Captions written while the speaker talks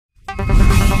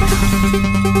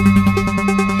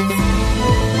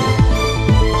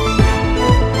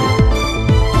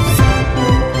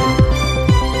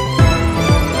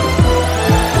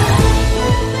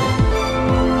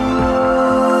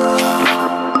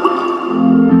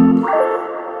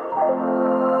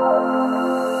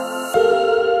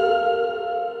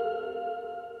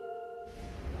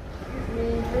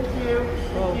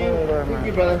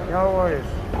No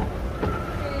worries.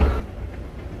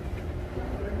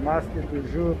 Masque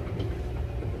toujours.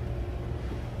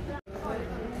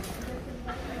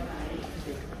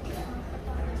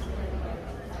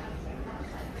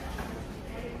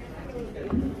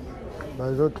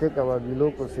 bazoteka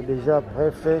babiloko, c'est déjà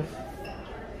préfait.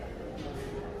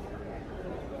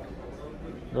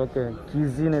 Donc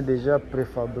cuisine est déjà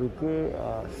préfabriquée,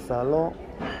 salon.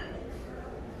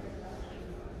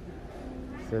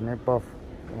 Ce n'est pas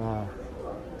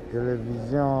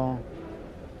télévision.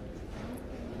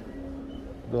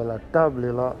 De la table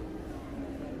est là.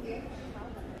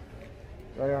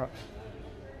 Voilà.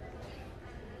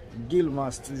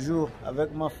 Gilmas toujours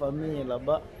avec ma famille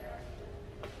là-bas.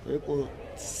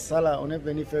 Ça là, on est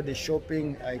venu faire des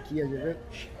shopping à Ikea.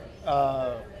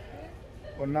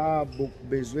 On a beaucoup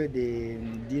besoin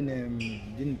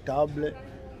d'une table.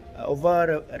 On va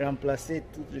remplacer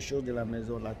toutes les choses de la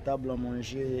maison, la table à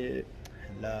manger,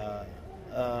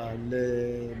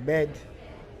 le bed,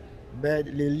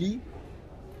 le lit,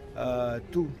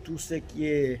 tout ce qui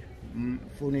est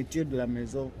fourniture de la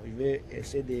maison. Je vais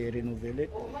essayer de renouveler.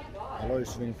 Alors je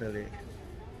suis venu faire les...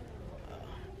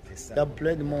 Il y a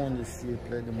plein de monde ici,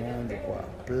 plein de monde, quoi,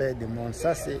 plein de monde.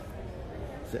 Ça c'est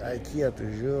Ikea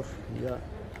toujours. Il y a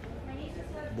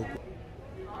beaucoup.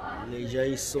 Les gens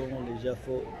ils sont, les gens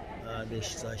font de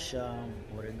sa chambre.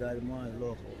 Regarde-moi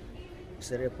alors, on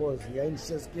se repose. Il y a une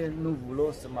chose que nous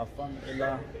voulons, c'est ma femme est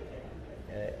là.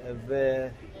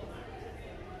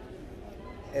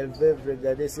 Elle veut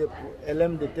regarder, elle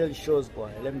aime de telles choses, quoi.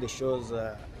 Elle aime des choses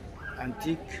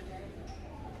antiques.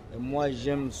 Et moi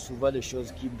j'aime souvent des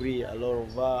choses qui brillent. Alors on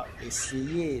va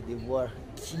essayer de voir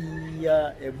qui a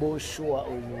un bon choix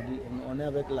aujourd'hui. On est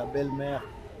avec la belle-mère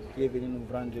qui est venue nous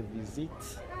rendre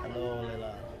visite. Alors elle est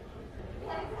là.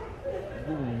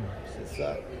 Boum, c'est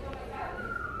ça.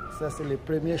 Ça c'est le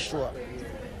premier choix.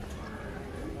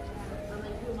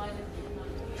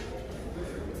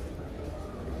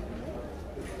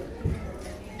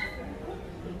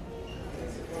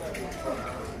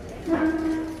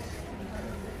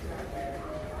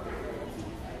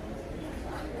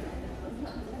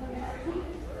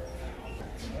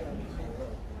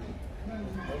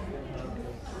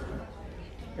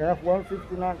 Yeah,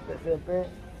 159, it's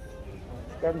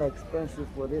kind of expensive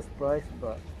for this price,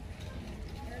 but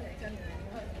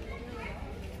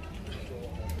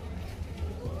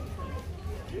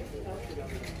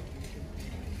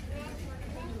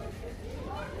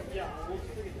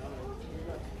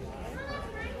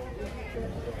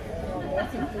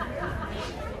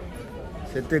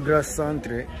c'était grand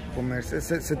centre commercial,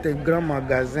 c'était grand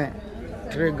magasin,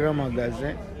 très grand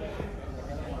magasin.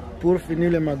 Pour finir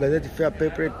le magasin, tu fais à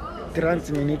peu près 30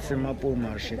 minutes seulement pour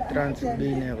marcher. 30 1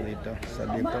 heure de temps, ça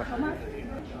dépend.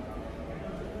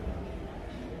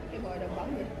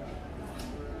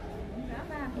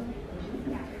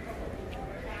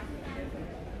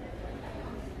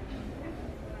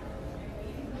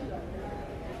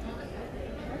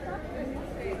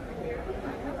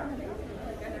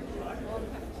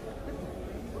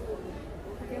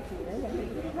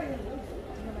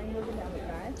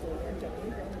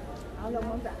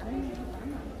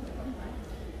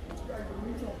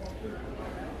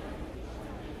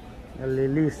 Les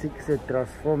lits ici qui se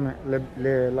transforment,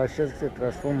 la chaise qui se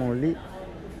transforme en lit.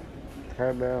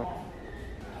 Très bien.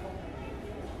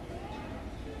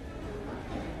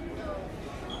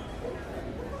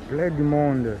 Plein du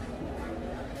monde.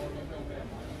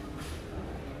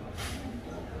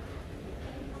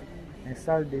 Une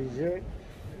salle de jeu.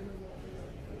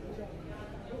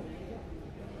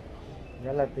 Il y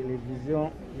a la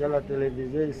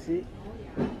télévision ici.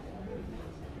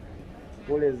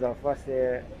 Pour les enfants,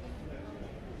 c'est...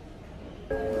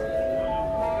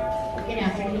 Good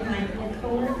afternoon, my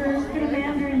co-workers.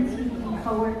 Commander and teaching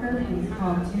co-worker, please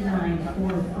call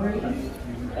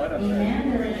 2943.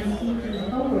 Commander and teaching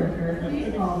co-worker,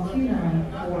 please call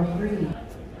 2943.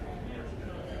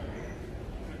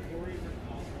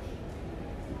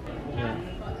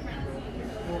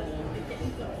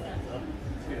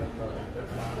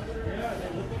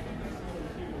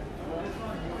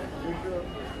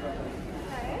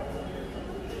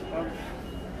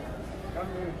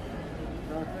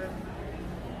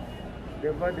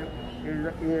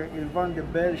 Ils vendent de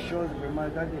belles choses, vraiment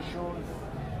des choses.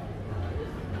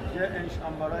 J'ai un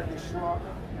embarras de choix.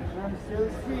 J'aime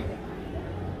celle-ci.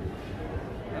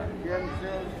 J'aime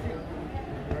celle-ci.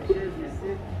 La chaise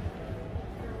ici.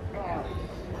 Ah.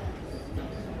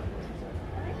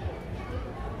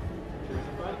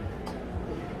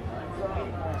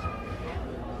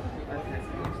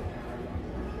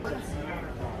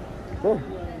 Bon.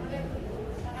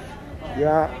 Il y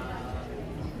a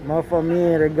Ma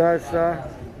famille regarde ça.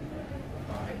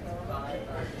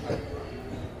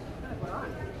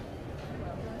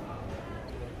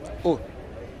 Oh.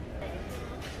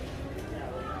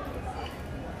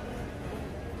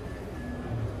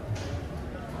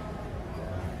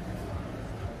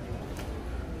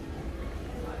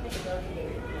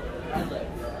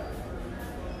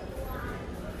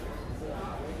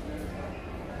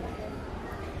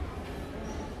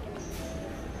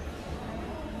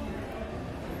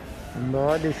 On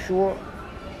aura des choix.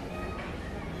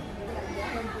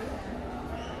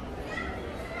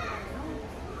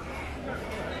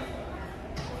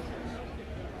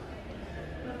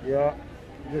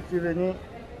 Je suis venu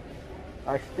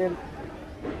acheter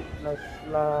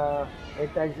la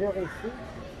étagère ici.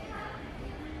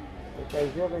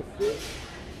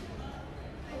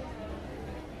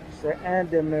 C'est un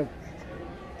de mes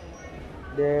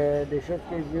des choses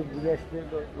que je voulais acheter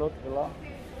de l'autre là.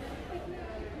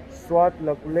 Soit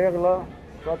la couleur là,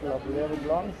 soit la couleur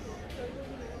blanche.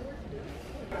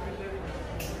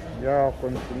 On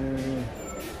continue.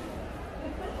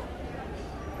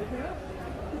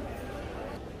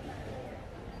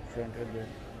 C'est un peu bien.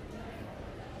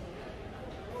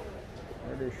 Il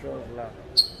y a des choses là.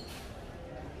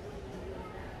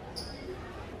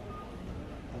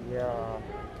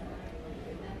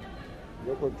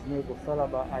 Je continue pour ça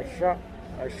là-bas. Achat,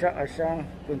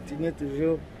 continue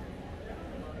toujours.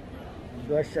 Je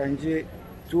dois changer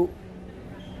tout.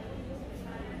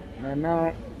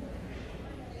 Maintenant,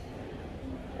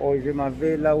 je m'en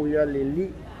vais là où il y a les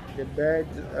lits, les beds.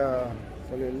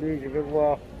 Sur le lit, je vais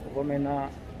voir. On va maintenant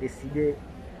décider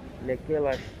lesquels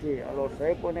acheter. Alors,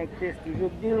 ça est connecté, c'est toujours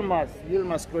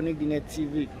Dilmas Chronique d'Inet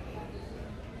TV.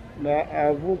 Mais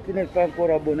à vous qui n'êtes pas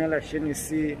encore abonné à la chaîne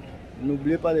ici,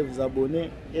 n'oubliez pas de vous abonner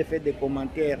et faites des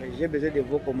commentaires. J'ai besoin de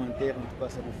vos commentaires, en tout cas,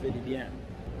 ça vous fait du bien.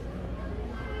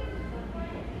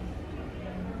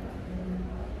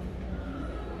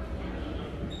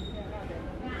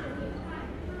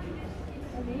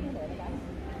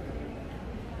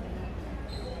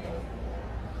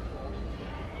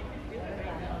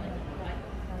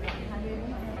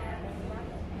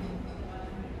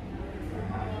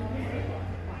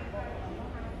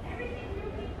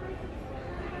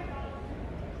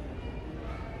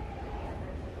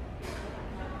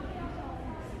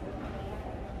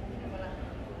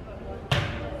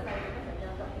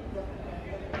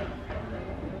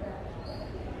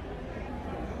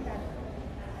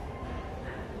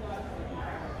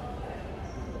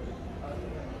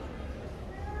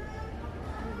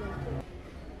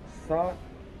 Ça,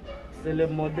 c'est le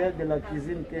modèle de la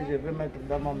cuisine que je vais mettre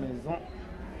dans ma maison.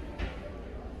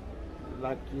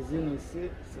 La cuisine ici,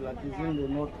 c'est la cuisine de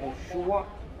notre choix.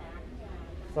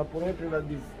 Ça pourrait être avec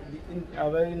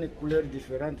une couleur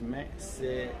différente, mais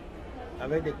c'est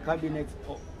avec des cabinets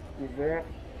ouverts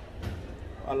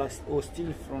au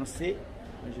style français,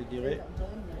 je dirais.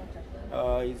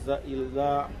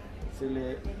 C'est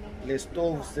les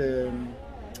stoves, c'est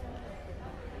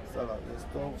ça là, les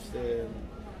stoves, c'est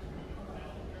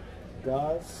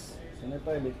gaz, ce n'est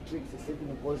pas électrique, c'est ce qui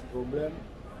nous pose problème.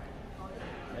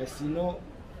 Mais sinon,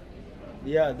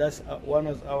 yeah, that's one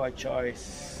of our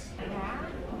choice.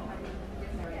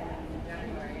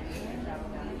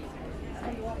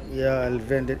 Yeah,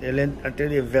 elle est en train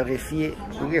de vérifier.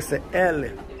 C'est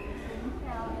elle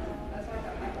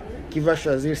qui va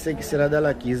choisir ce qui sera dans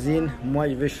la cuisine. Moi,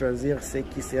 je vais choisir ce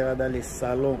qui sera dans les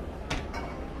salons.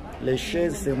 Les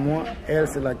chaises, c'est moi. Elle,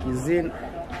 c'est la cuisine.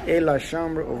 Et la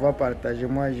chambre, on va partager.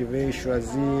 Moi, je vais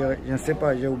choisir. Je ne sais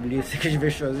pas, j'ai oublié ce que je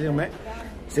vais choisir, mais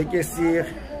c'est que si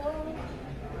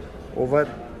on va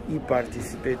y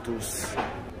participer tous.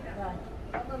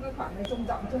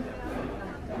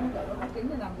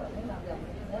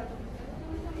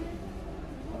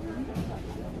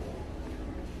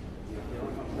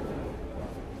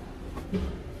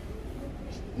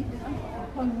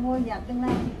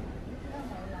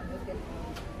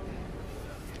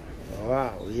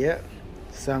 Wow, yeah.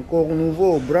 C'est encore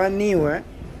nouveau, brand new, hein.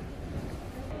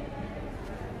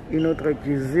 Une autre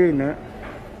cuisine, hein,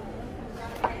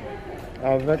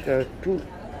 avec tout.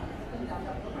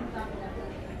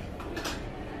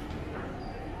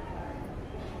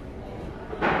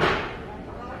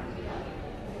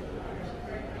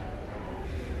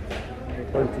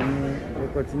 Je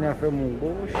continue à faire mon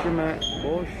beau chemin,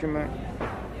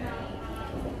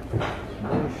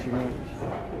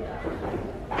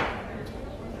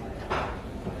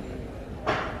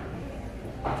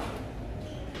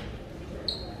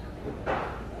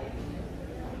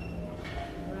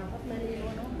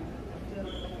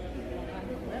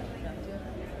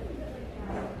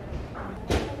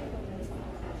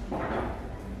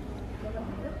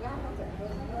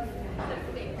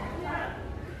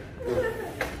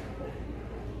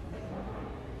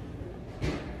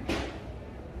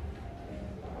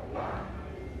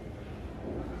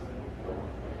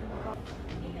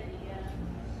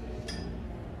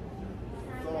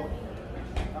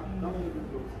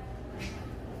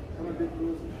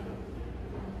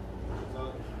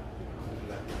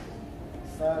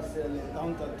 Ça, c'est le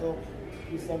countertop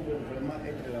qui semble vraiment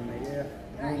être la meilleure.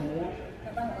 Moi,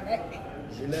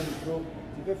 je l'aime trop.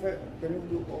 Tu peux faire, can you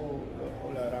do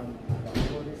all around?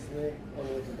 Go this way, all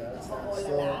the way to the other side.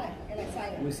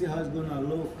 So, we see how it's gonna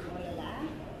look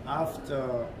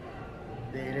after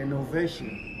the renovation.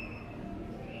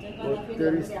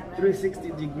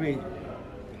 360 degree.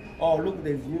 Oh, look at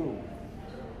the view.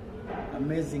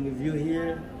 Amazing view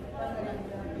here.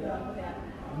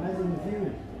 Amazing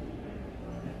view.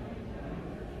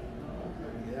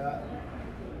 Yeah.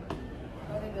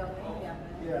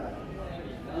 Yeah.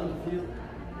 Good view.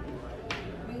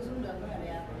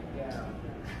 Yeah.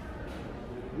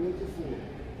 Beautiful.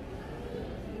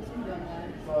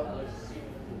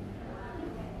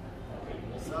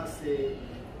 Ça c'est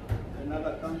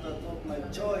another countertop, my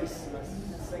choice, my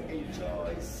second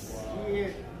choice.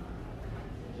 Here,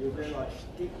 je vais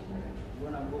l'acheter.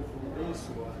 When I go for this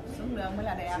one. See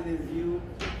the view,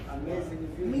 amazing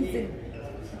view here.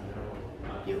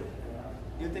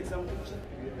 You take some picture?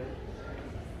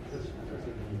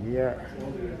 Yeah.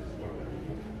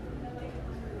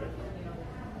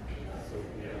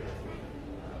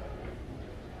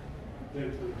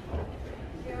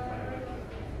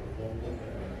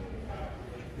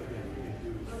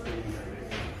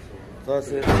 Ça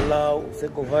c'est là où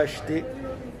c'est qu'on va acheter.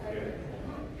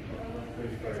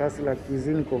 Ça c'est la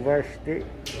cuisine qu'on va acheter.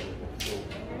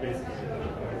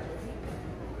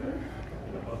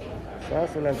 Ça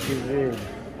c'est la cuisine.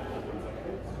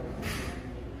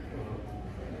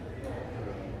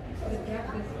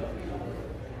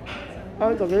 Oh,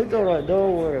 it's okay, it's alright,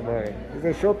 don't worry about it. It's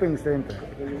a shopping center.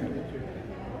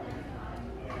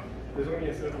 There's only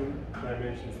a certain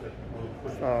dimensions that will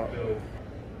push Oh. the build.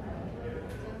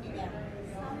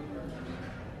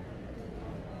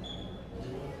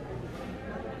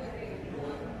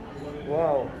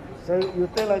 Wow. So you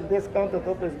feel like this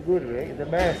countertop is good, right? The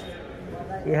best.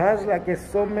 It has like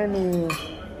so many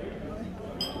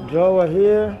drawers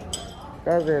here.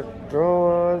 Got the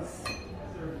drawers.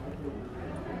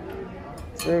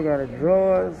 So you got the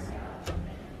drawers.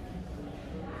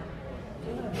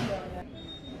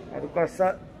 En tout cas,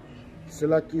 ça, c'est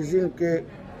la cuisine que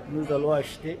nous allons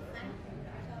acheter.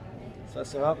 Ça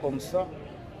sera comme ça.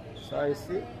 Ça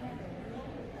ici.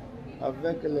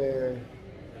 Avec les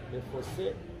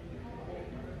fossés.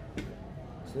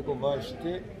 C'est ce qu'on va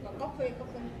acheter.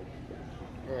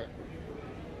 Ouais.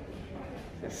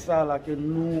 C'est ça là que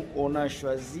nous on a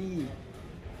choisi.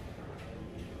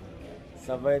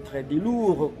 Ça va être du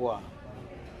lourd quoi.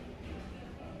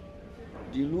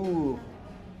 Du lourd.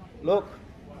 Look,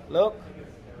 look,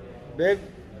 big,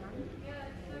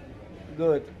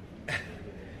 good.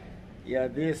 Yeah,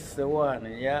 this one,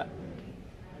 yeah.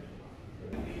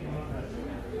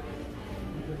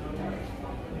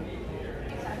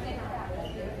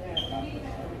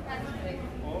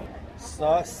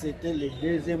 Ça, c'était le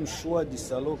deuxième choix du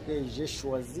salon que j'ai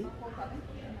choisi.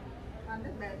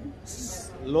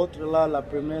 L'autre là, la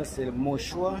première, c'est mon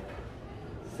choix.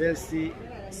 Celle-ci,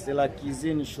 c'est la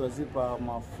cuisine choisie par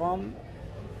ma femme.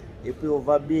 Et puis on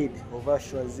va bid, on va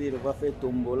choisir, on va faire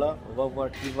tombola, on va voir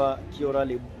qui aura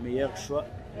les meilleurs choix.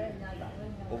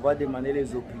 On va demander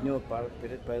les opinions par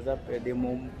exemple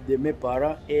de mes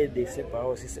parents et de ses parents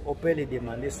aussi. On peut les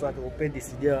demander, soit on peut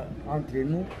décider entre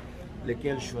nous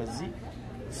lequel choisir.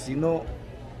 Sinon,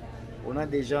 on a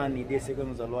déjà une idée de ce que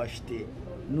nous allons acheter.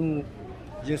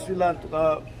 Je suis là en tout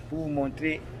cas pour vous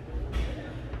montrer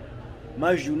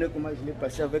ma journée, comment je l'ai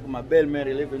passée avec ma belle-mère.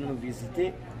 Elle est venue nous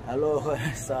visiter. Alors,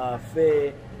 ça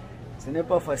fait... Ce n'est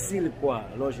pas facile quoi.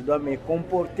 Alors, je dois me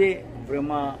comporter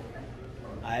vraiment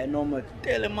à un homme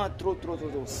tellement trop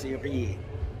sérieux.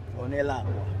 On est là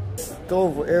quoi.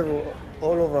 Stove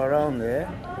all over around there.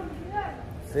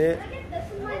 See?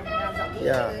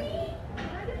 Yeah.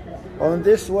 On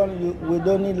this one, we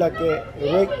don't need like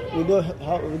we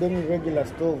don't need regular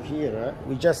stove here, right?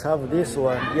 We just have this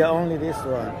one. Yeah, only this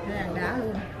one.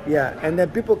 Yeah, and then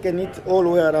people can eat all the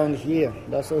way around here.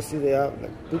 That's also they have.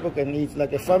 Like, people can eat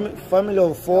like a family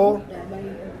of 4.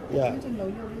 Yeah.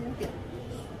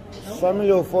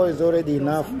 Family of 4 is already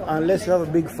enough, unless you have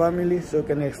a big family, so you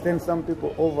can extend some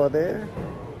people over there.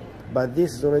 But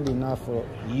this is already enough for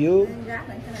you,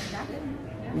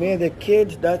 me, the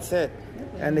kids. That's it.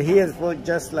 And here's for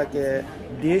just like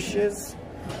dishes.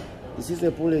 This is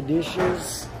the pool of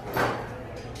dishes.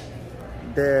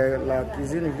 La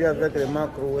cuisine vient avec le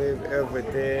microwave,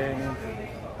 everything.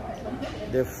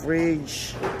 The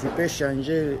fridge, tu peux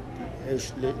changer,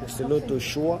 c'est l'autre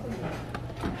choix.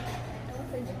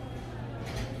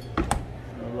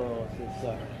 Alors, c'est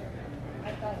ça.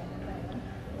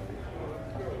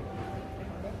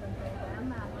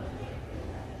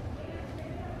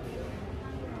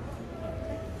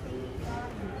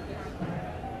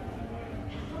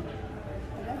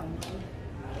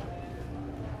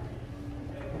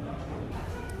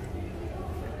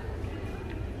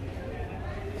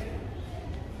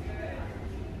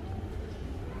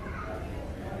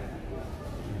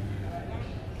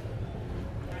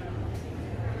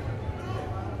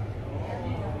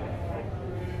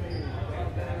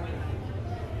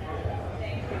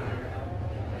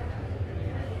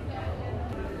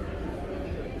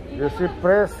 Je suis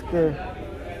presque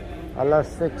à la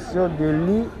section de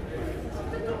lit.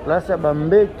 Là, c'est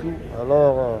Bambetu.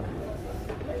 Alors,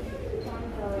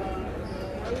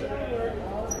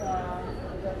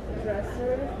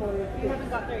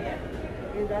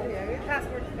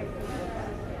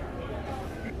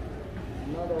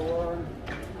 another one,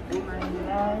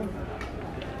 $2.99.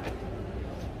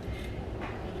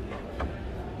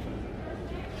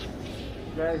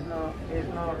 Guys, no, it's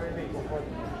not really comfortable.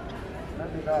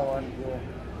 Maybe that one here.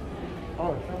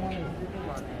 Oh, someone is sitting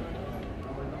on it.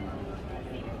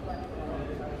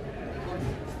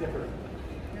 Stiffer.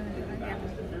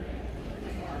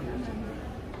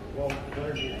 Well,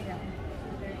 where is it?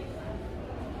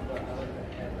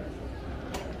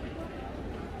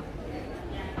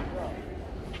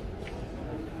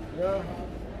 Yeah.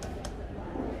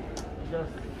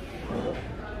 Just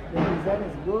the design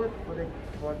is good for the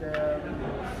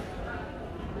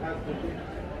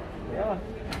yeah.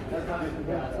 That's what it's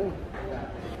good too.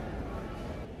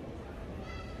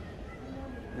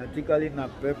 Natikali na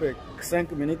pepe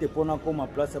 5 minutes pour na comme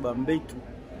place à Bambetu.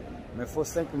 Mais il faut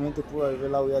 5 minutes pour arriver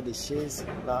là où il y a des chaises.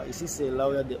 Là, ici c'est là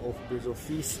où il y a des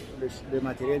offices, des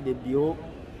matériels de bureau.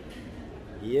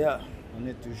 Yeah, on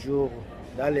est toujours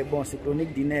dans les bons, c'est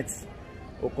chronique du net.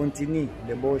 On continue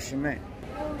de beaux chemins.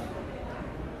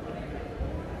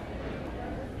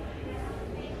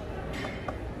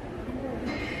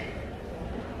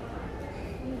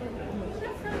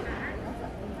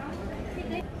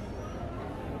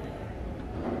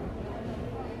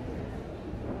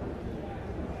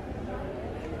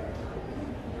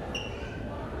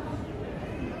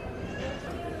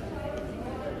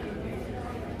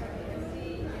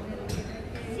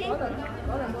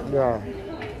 Yeah.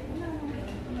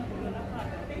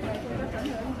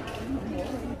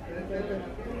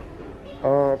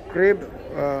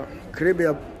 Crib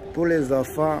pour les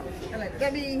enfants.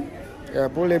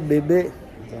 Pour les bébés.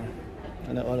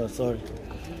 Oh, sorry.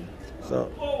 So,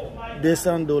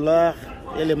 $200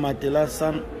 et les matelas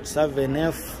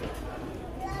 129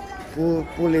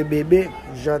 pour les bébés.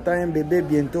 J'attends un bébé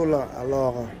bientôt là.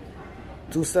 Alors,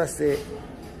 tout ça c'est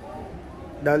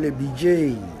dans le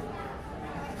budget.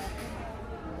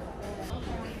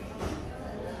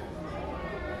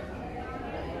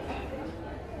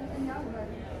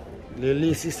 Le lit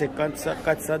ici c'est $400.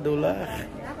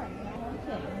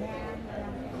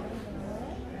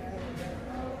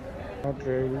 Notre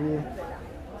lit.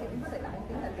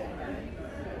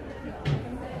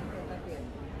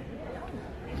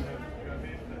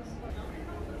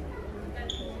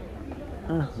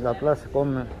 La place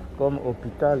comme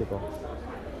hôpital quoi.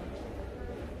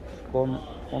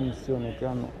 Comme si on était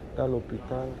à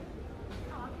l'hôpital.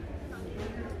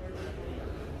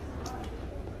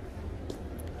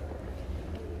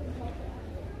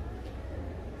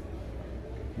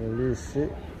 Le lit ici.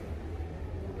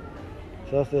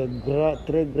 Ça c'est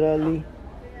très gras lit.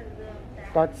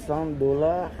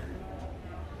 $400.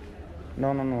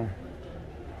 Non.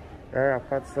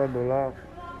 $400.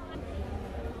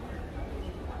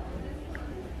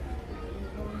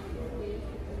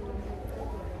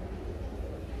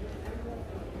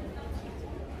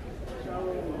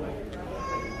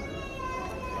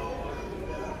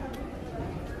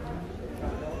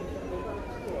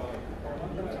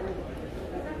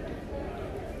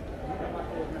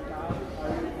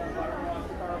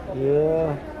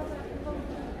 Yeah.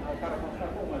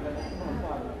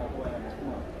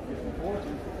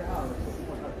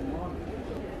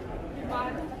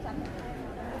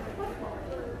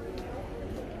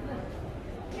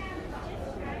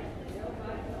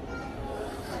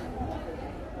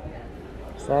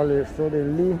 Ça, les sortes de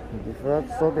lits, différentes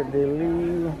sortes de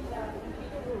lits.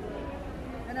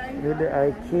 De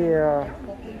IKEA.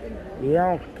 Il n'y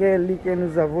a aucun lit que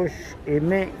nous avons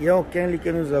aimé. Il n'y a aucun lit que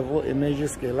nous avons aimé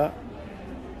jusque-là.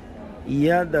 Il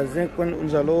y a dans un coin,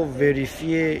 nous allons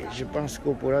vérifier. Je pense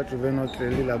qu'on pourra trouver notre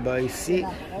lit là-bas. Ici,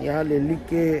 il y a les lits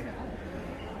que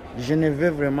je ne veux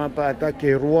vraiment pas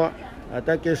attaquer roi,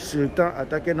 attaquer sultan,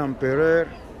 attaquer l'empereur.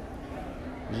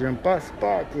 Je ne pense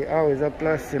pas que a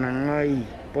place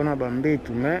pour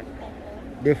Bambetu, mais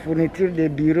des fournitures de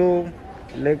bureaux,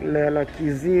 la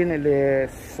cuisine, les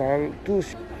salles,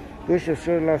 toutes ces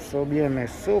choses-là sont bien, mais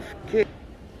sauf que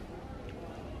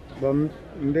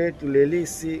Bambetu, les lits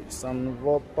ici, ça ne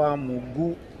va pas à mon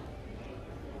goût.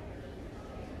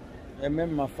 Et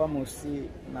même ma femme aussi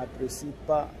n'apprécie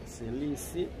pas ces lits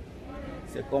ici.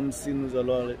 C'est comme si nous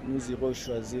irons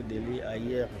choisir des lits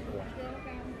ailleurs.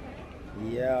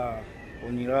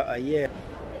 On ira ailleurs.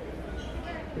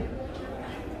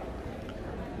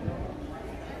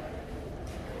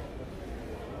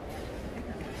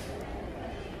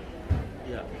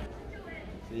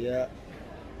 Yeah.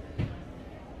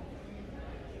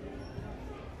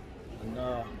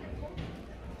 On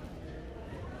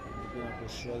peut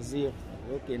choisir.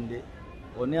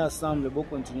 On est ensemble, bon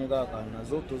continuer kaka.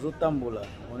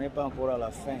 On n'est pas encore à la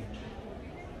fin.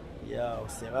 Il y a au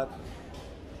Serat.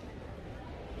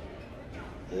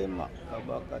 Et ma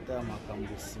kabakata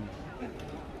makambusima.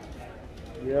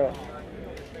 Yeah.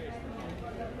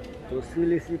 Aussi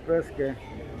ici presque.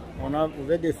 Je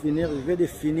vais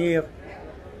définir.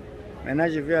 Maintenant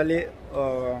je vais aller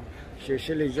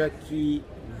chercher les gens qui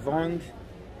vendent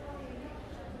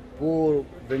pour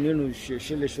venir nous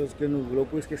chercher les choses que nous voulons,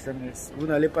 puisque vous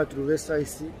n'allez pas trouver ça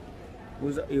ici.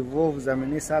 Ils vont vous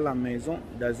amener ça à la maison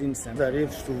dans une semaine. Ça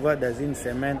arrive souvent dans une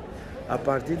semaine à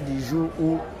partir du jour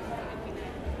où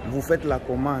vous faites la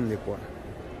commande, quoi.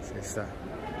 C'est ça.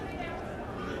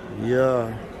 Yeah.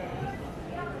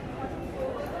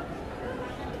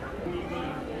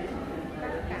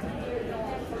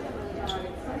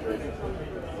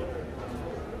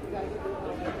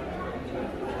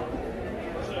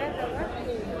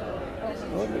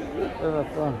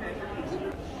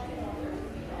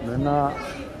 Maintenant,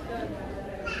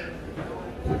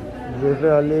 je vais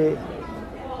aller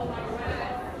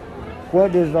quoi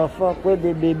des enfants, quoi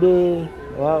des bébés.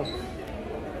 Wow.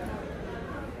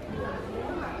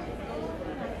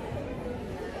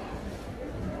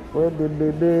 Quoi des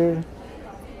bébés.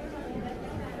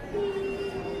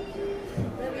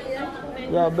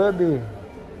 Yeah, baby.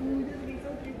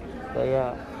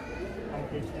 Yeah.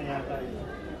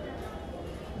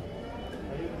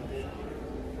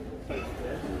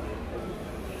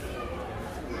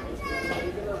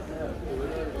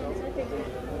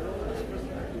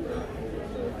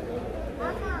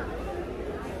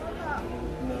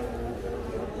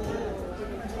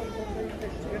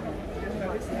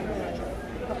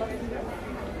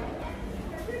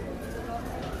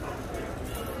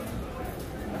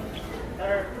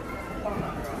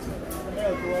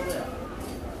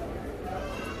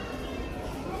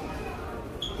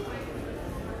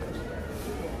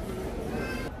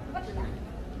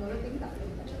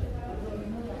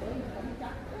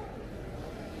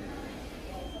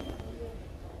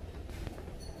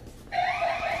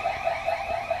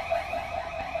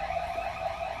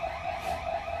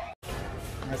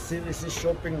 This is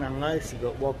shopping na nice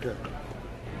got walker.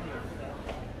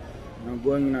 I'm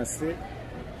going na see.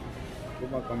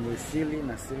 Kuma kambusili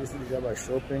na sili jaba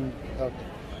shopping up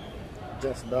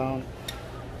just down.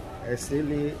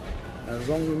 Esili na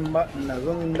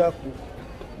zongi ndaku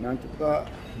na ntuka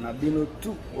na bino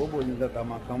tout obo ndaka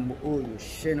makambo oyo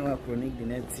chaîne wa Chronique de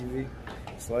Net TV.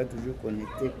 Soyez toujours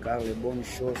connectés car les bonnes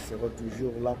choses seront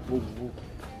toujours là pour vous.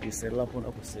 Et c'est là pour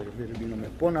nous servir. Mais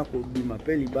pour nous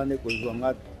m'appelle Ibane que je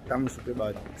vais tam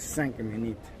super 5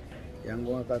 minutes. Et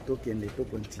on va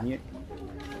continuer.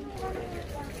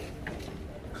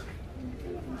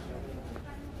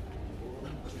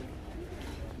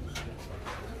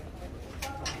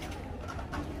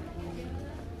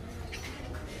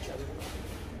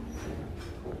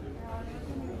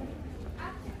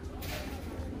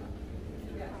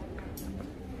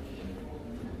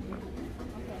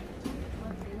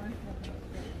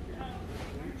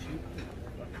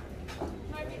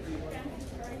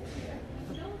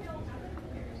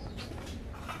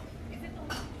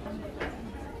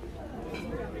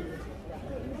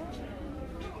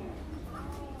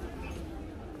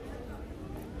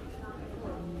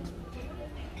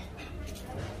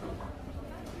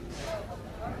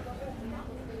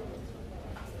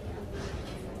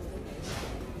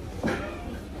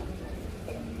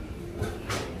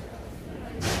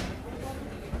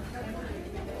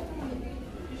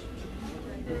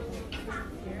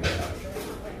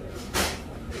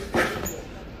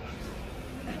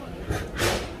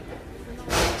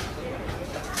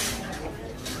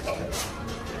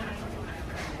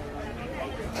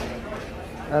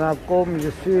 Alors comme je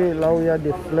suis là où il y a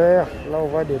des fleurs, là où on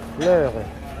voit des fleurs.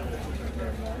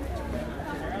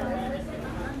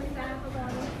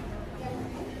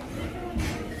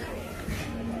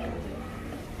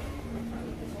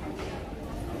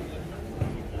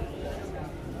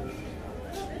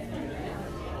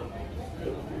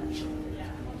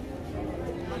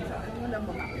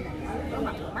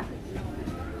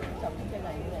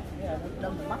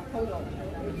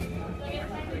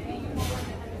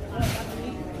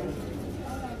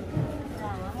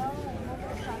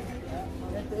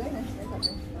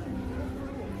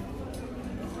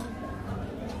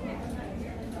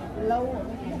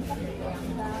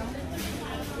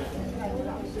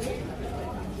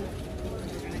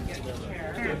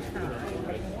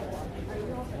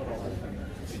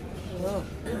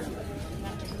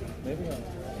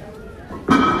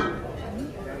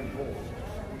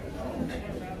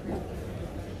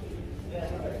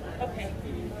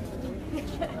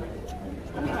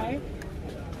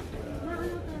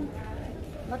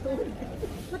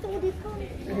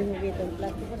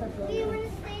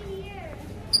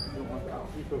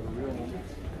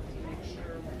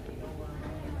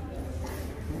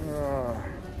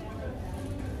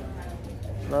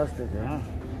 Plastic, huh?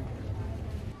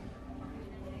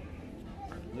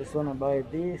 Just wanna buy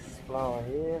this flower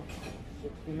here,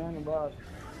 69 bucks.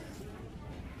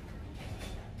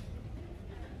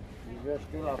 Je vais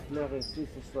acheter la fleur ici,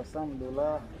 c'est 60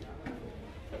 $.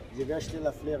 Je vais acheter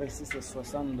la fleur ici, c'est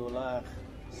 60 $.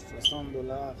 60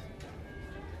 $.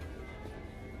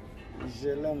 Je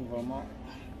l'aime vraiment.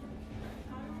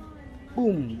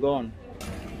 Boom, gone.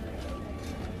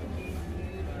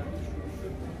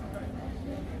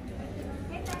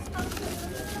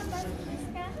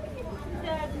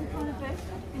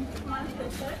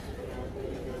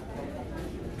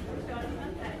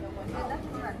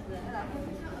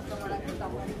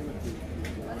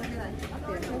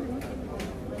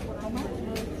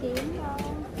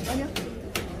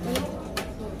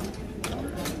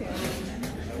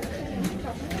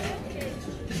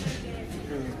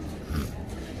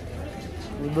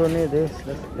 We don't need this.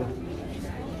 Let's go.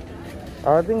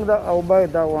 I think that I'll buy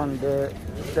that one. The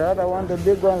other one, the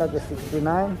big one, like a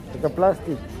 69, like a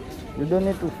plastic. You don't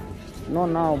need to know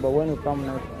now, but when you come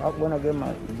next, I'm gonna get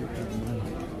my.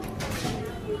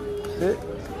 See,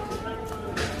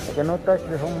 I cannot touch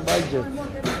the home budget.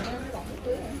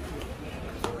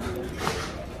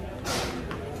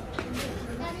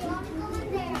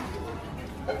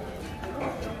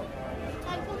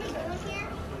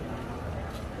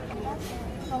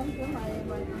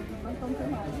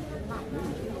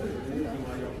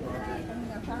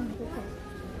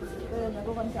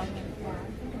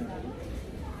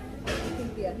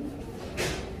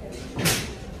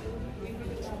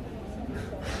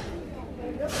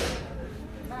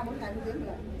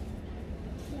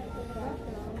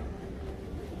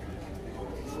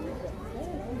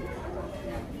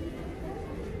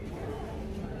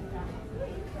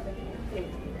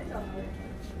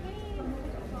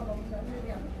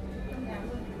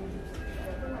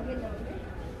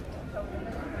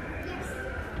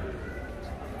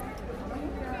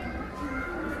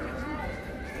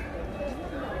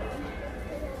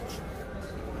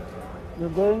 You're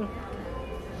going?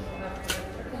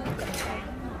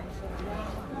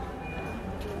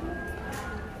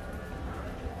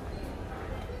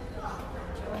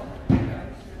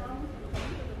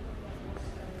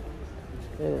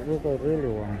 Hey, look, I really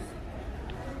want.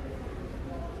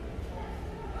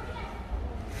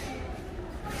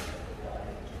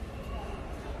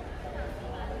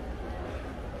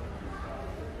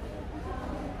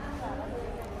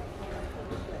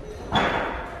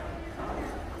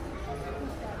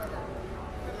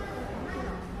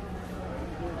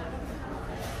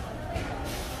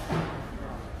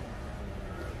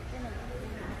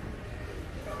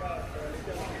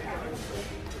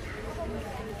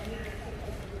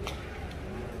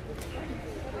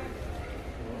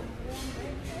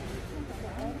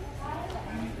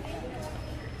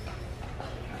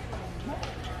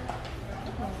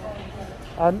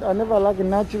 I never like a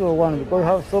natural one because it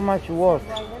has so much work.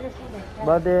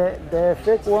 But the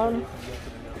fake one,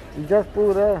 you just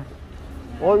put there.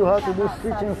 All you have to do is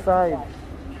switch inside.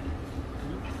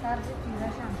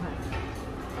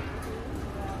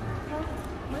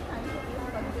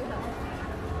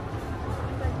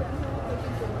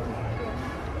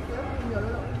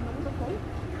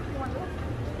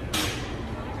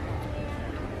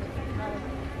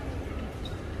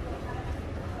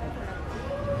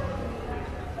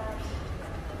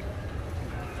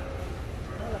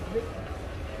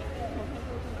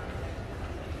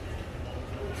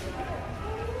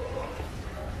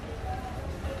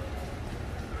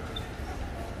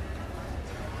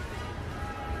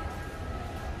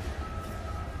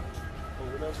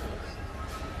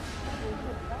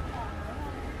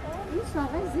 Isso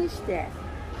não existe.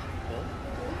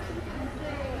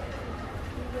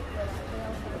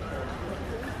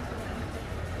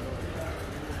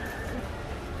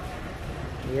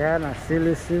 Ya na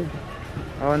silisi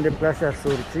awande place ya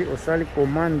sorti osali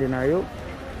commande na yo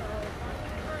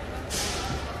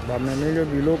bamemeli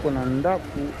biloko na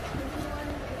ndaku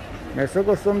mais soki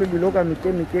osombi biloko ya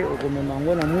mike mike okomema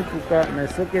yango na mutuka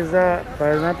mais soki eza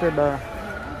par exemple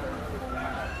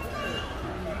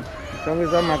ntango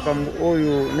eza makambo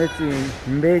oyo neti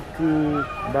mbetu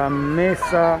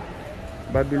bamesa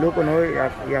babiloko na oyo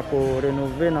ya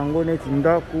korenove nango neti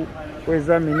ndaku po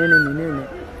eza minene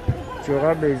tu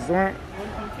auras besoin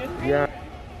ya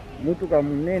mutuka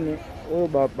munene oyo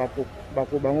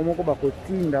bango moko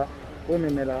bakotinda po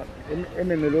ememela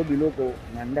biloko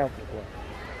na ndako kwa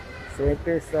c'est un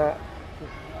peu ça.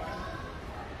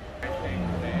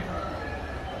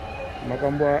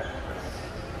 Makambwa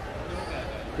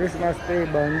Christmas Day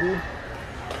Bandu.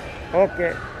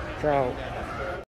 Okay, ciao.